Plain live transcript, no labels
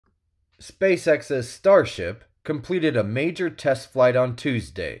SpaceX's Starship completed a major test flight on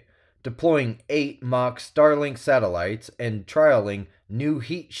Tuesday, deploying 8 mock Starlink satellites and trialing new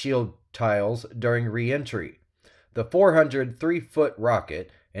heat shield tiles during reentry. The 403-foot rocket,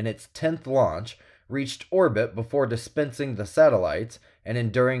 in its 10th launch, reached orbit before dispensing the satellites and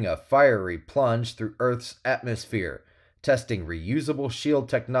enduring a fiery plunge through Earth's atmosphere, testing reusable shield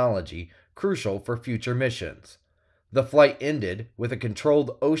technology crucial for future missions. The flight ended with a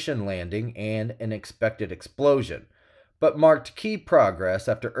controlled ocean landing and an expected explosion, but marked key progress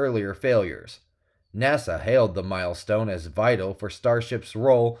after earlier failures. NASA hailed the milestone as vital for Starship's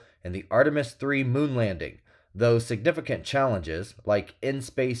role in the Artemis III moon landing, though significant challenges like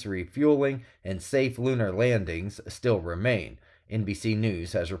in-space refueling and safe lunar landings still remain, NBC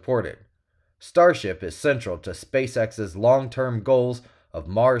News has reported. Starship is central to SpaceX's long-term goals of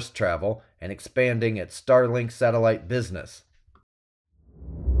Mars travel and expanding its Starlink satellite business.